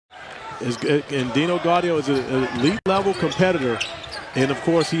And Dino Gaudio is an elite-level competitor. And, of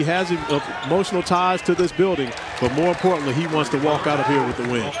course, he has emotional ties to this building. But more importantly, he wants to walk out of here with the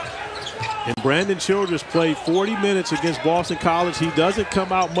win. And Brandon Childress played 40 minutes against Boston College. He doesn't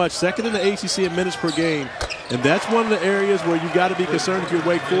come out much. Second in the ACC in minutes per game. And that's one of the areas where you got to be concerned if you're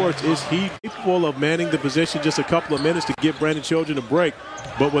Wake Forest. Is he capable of manning the position just a couple of minutes to give Brandon Childress a break?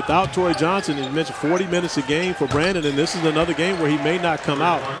 But without Torrey Johnson, as mentioned, 40 minutes a game for Brandon. And this is another game where he may not come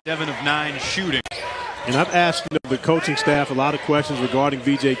out. 7 of 9 shooting. And I've asked the coaching staff a lot of questions regarding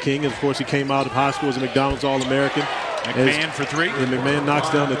V.J. King. And, of course, he came out of high school as a McDonald's All-American. McMahon for 3. And McMahon knocks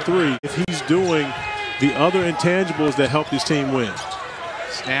down the 3. If he's doing the other intangibles that help his team win.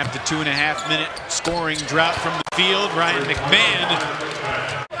 Snapped a 2.5-minute scoring drought from the field. Ryan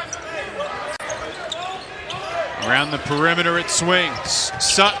McMahon. Around the perimeter it swings.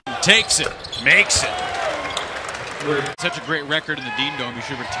 Sutton takes it, makes it. Such a great record in the Dean Dome, he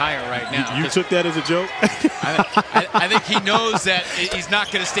should retire right now. You took that as a joke? I think he knows that he's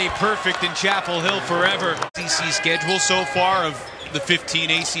not going to stay perfect in Chapel Hill forever. ACC schedule so far of the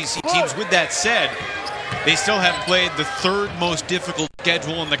 15 ACC teams. With that said, they still have played the 3rd most difficult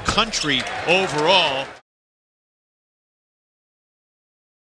schedule in the country overall.